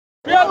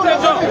Pay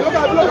attention.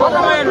 What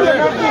am I doing?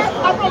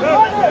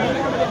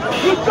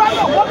 You try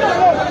to walk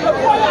around.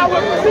 I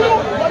will feel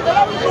what the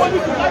love is going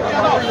to like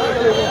you know.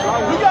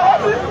 You get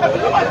happy and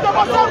you might step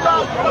outside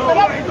now. But the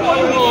love is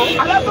going to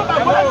and that's what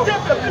I'm going to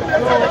take the people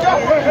inside the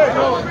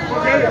car.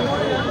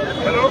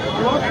 Hello?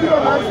 You want to see the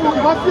man? You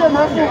want to see the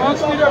man? You want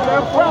to see the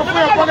man?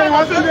 You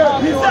want to see the man?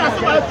 He said, I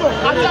said,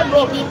 I said,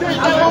 no.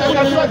 I don't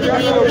want to see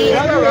the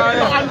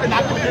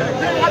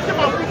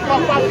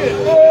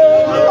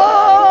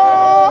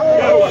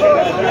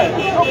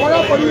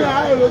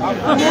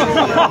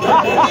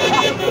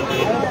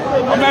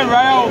man,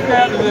 Ryan,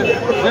 okay,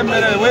 them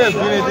men are way of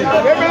doing it.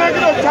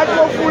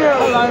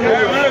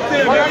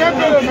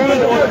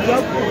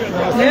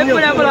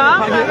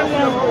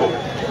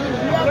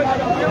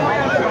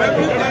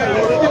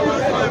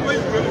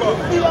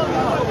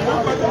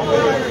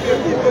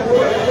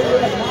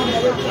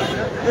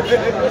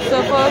 So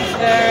folks,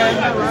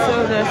 so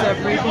there's a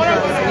breaking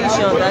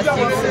transmission that's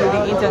due to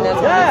the internet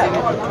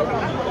connectivity.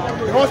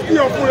 That was still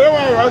your food, that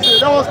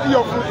was still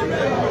your food.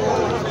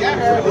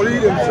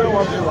 Believe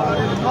themselves.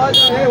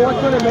 Hey, what's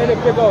going to make the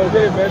people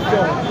okay, man?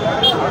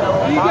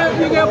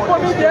 You can put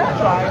me there?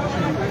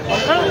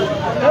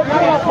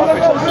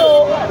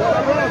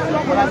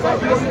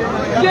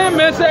 Yeah,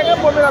 man, say I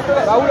put me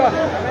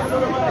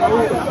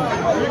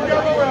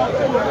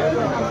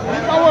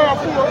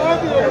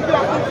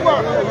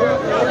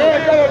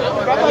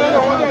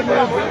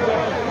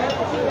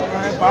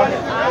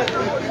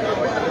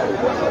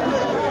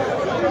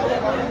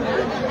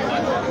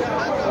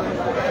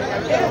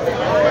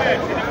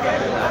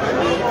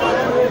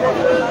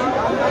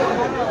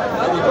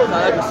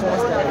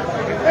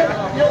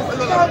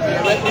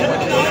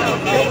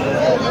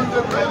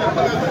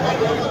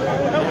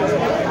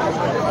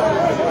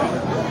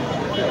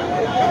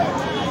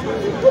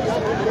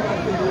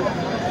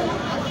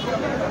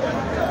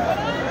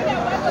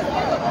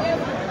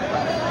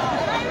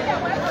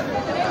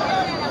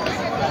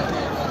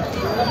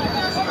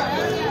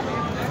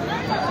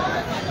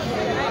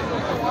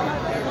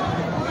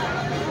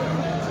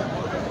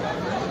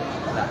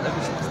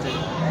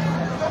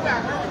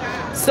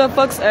So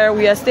folks,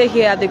 we are still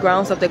here at the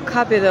grounds of the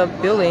Capitol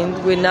building.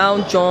 I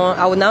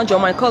will now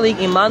join my colleague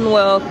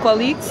Emmanuel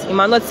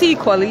T.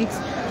 colleagues,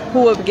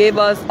 who will give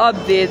us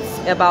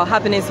updates about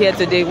happenings here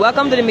today.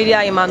 Welcome to the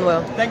media,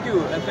 Emmanuel. Thank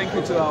you, and thank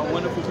you to our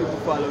wonderful people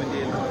following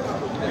the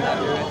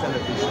Liberian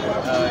television.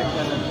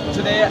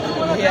 Today,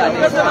 I'm here at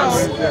the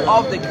grounds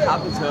of the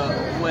Capitol,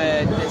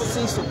 where there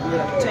seems to be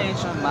a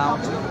tension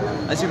mounting.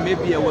 As you may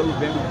be aware, we've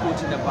been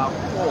reporting about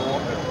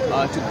call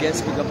to get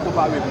Speaker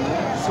Popa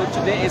removed. So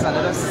today is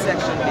another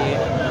section day,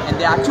 and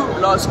there are two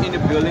blocks in the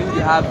building.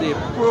 You have the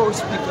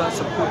pro-speaker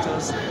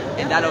supporters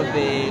and that of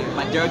the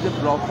majority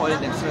bloc, calling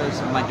themselves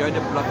the majority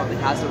bloc of the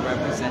House of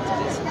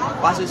Representatives.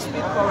 But as we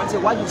speak currently,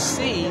 what you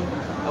see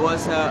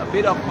was a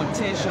bit of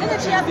contention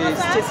between the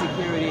state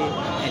security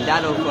and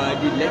that of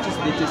the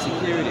legislative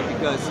security,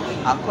 because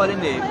according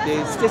to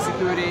the state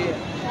security,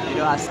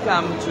 has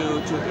come to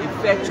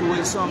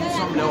effectuate some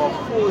level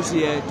of force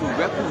here to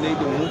regulate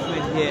the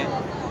movement here,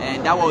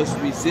 and that was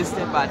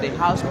resisted by the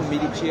House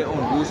Committee Chair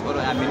on Rules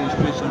Order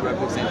Administration,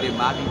 Representative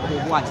Marvin Cole,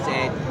 who had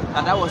said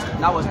that was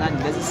not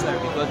necessary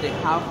because they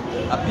have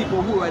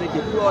people who already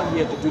deployed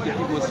here to do the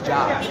people's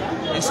job.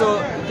 And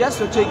so, just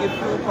to take it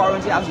through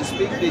currently as we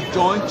speak, the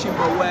joint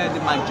chamber where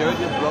the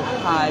majority bloc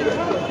had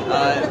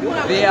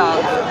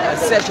their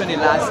session the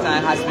last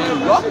time has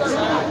been locked,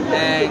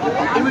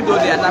 and even though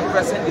they are not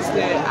present, they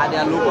stay at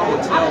their local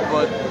hotel,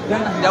 but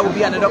there will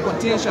be another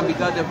contention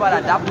because the fact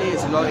that that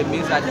place, it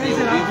means that they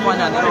will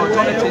find another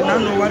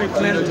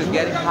alternative to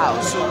get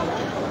out. So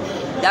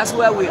that's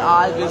where we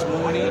are this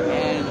morning,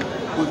 and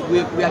we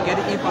are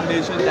getting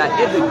information that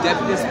if the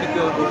Deputy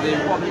Speaker of the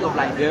Republic of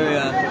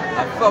Liberia,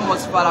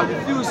 Thomas Fala,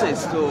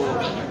 refuses to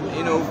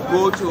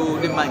go to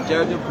the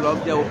majority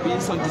bloc, there will be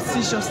some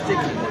decisions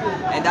taken,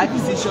 and that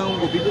decision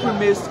will be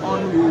premised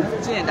on Rule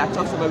 10 that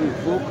talks about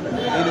revoke,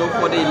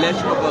 for the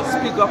election of a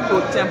Speaker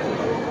pro tempore.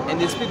 And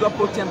the Speaker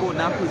pro tempore will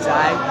now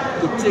preside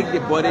to take the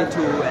body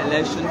to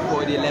election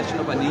for the election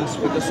of a new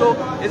Speaker. So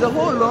it's a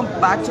whole long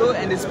battle,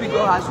 and the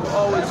Speaker has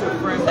always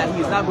affirmed that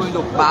he's not going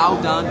to bow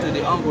down to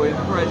the ongoing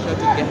pressure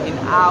to get him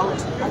out.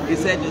 He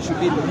said there should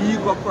be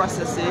legal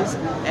processes,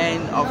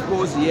 and of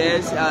course,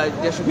 yes,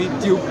 there should be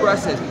due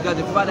process, because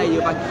the fact that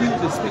you have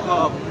accused the Speaker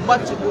of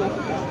multiple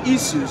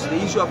issues,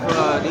 the issue of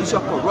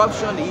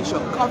corruption, the issue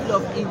of conflict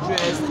of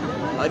interest,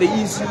 the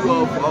issue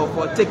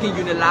of taking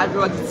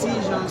unilateral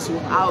decisions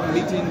without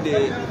meeting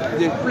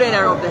the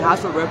plenary of the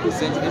House of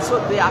Representatives. So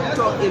they are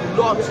talking a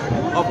lot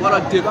of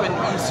other different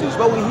issues.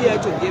 But we're here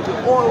to give you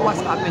all what's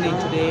happening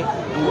today,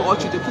 and we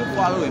want you to keep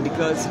following,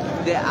 because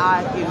there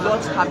are a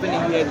lot happening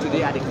here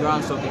today at the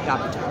grounds of the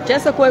Capitol.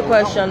 Just a quick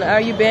question.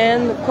 You've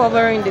been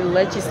covering the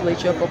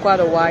legislature for quite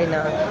a while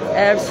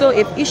now. So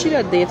if issue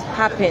a date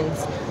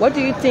happens, what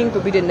do you think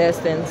will be the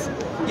next things?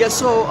 Yeah,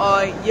 so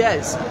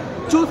yes,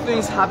 two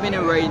things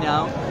happening right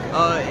now.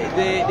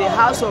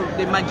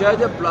 The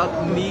majority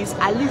bloc needs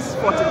at least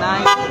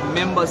 49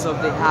 members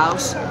of the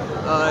House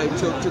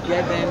to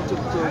get them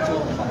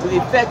to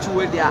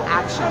effectuate their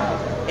action.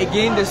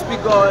 Again, the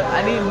speaker,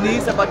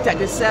 needs about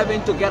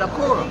 37 to get a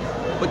quorum.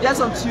 But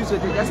just on Tuesday,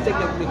 they just take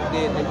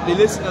the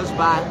listeners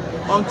back.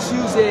 On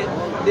Tuesday,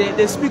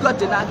 the speaker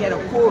did not get a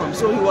quorum,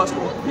 so he was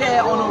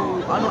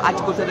compelled on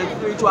Article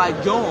 33 to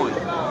adjourn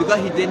because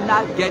he did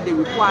not get the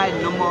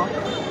required number,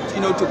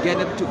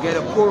 to get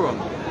a quorum.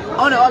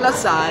 On the other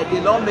side,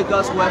 the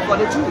lawmakers were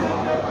 42,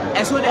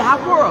 and so they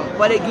have quorum.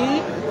 But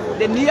again,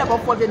 they need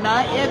about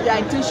 49 if they are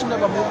intentional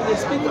about moving the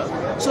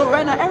speaker. So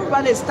right now,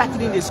 everybody is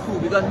tackling the school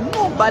because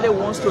nobody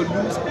wants to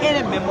lose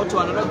any member to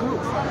another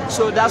group.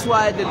 So that's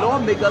why the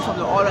lawmakers from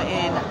the other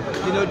end,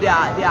 they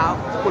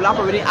are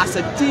collaborating as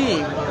a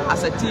team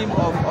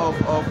of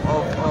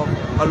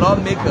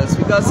lawmakers.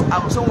 Because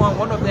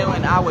one of them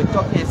and I were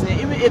talking and saying,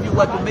 even if you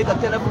were to make a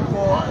telephone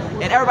call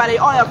and everybody,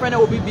 all your friends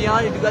will be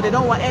behind you because they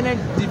don't want any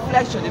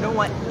deflection, they don't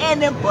want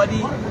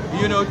anybody,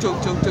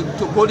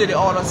 to go to the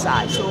other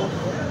side. So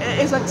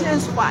it's a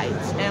tense fight,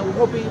 and we're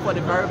hoping for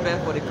the very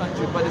best for the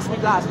country. But the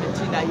speaker has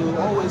mentioned that he will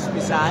always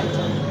preside.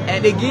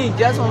 And again,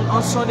 just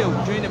on Sunday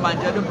during the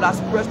Mandela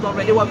Blast press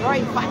conference, they were very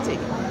emphatic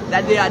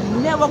that they are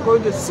never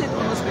going to sit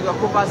on the Speaker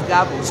Cooper's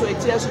gavel. So it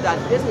tells you that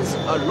this is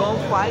a long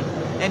fight,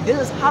 and this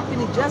is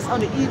happening just on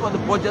the eve of the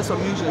budget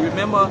submission.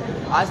 Remember,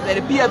 as the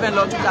PFN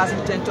law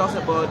 2010 talks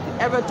about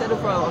every 31st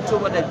of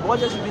October, the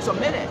budget should be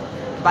submitted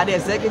by the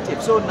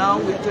executive. So now,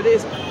 today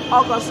is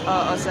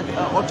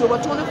October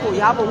 24.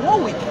 You have a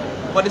 1 week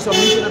for the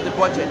submission of the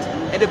budget,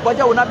 and the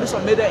budget will not be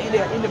submitted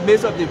in the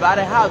midst of the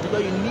divided house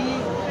because you need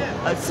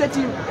a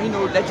certain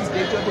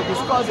legislature to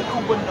discuss the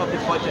component of the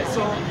budget.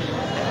 So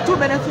too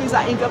many things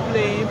are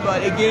interplaying,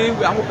 but again,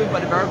 we are hoping for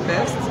the very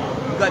best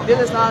because this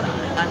is not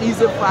an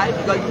easy fight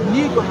because you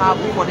need to have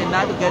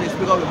 49 to get the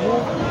speaker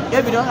removed.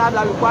 If you don't have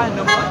that required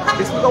number,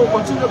 the speaker will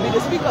continue to be the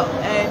speaker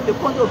and the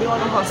country will be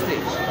on a hostage.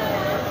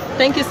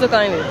 Thank you so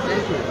kindly.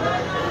 Thank you.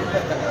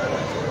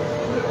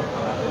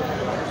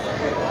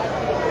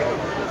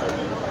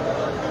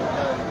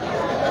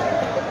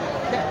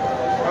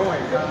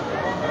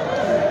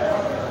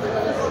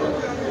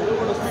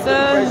 So,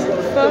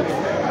 folks,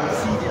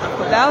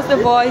 that was the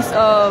voice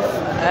of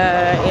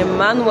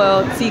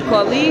Emmanuel T.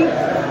 Colley,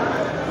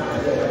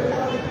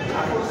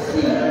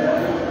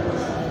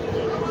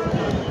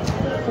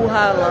 who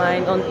had a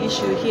line on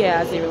issue here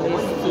as it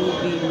relates to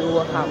the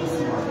lower house.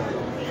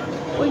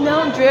 We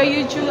now drill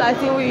you through. I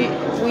think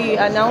we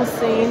are now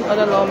seeing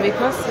other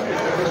lawmakers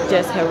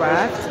just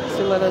arrived.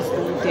 So let us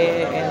go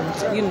there and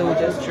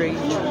just drill you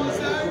through.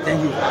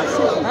 Thank you.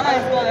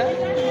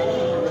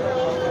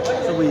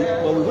 So we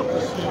hope to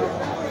see.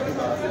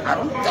 I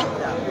don't think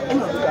that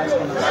any of you guys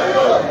can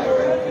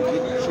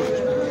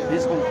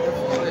this one.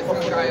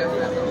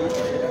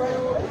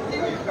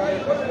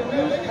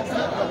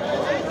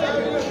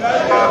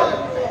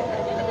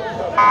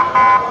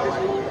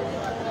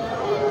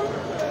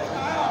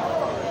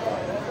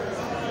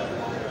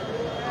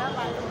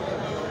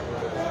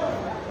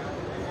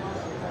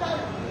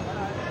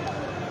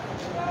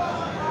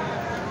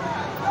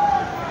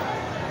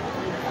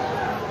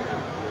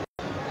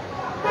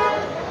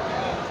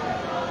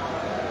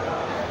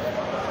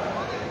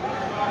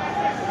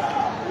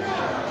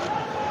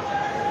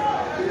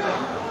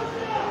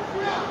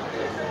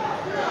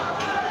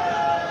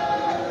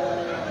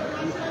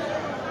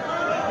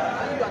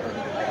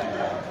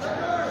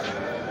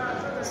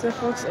 So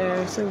folks,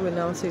 so we'll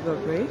now take a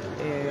break.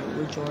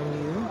 We'll join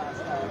you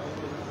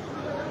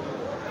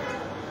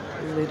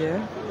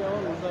later.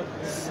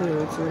 So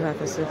to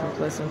have a safe and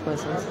pleasant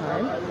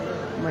time.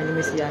 My name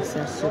is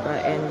Yasa Suba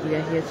and we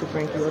are here to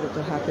bring you all of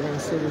the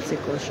happenings, so we'll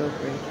take a short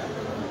break.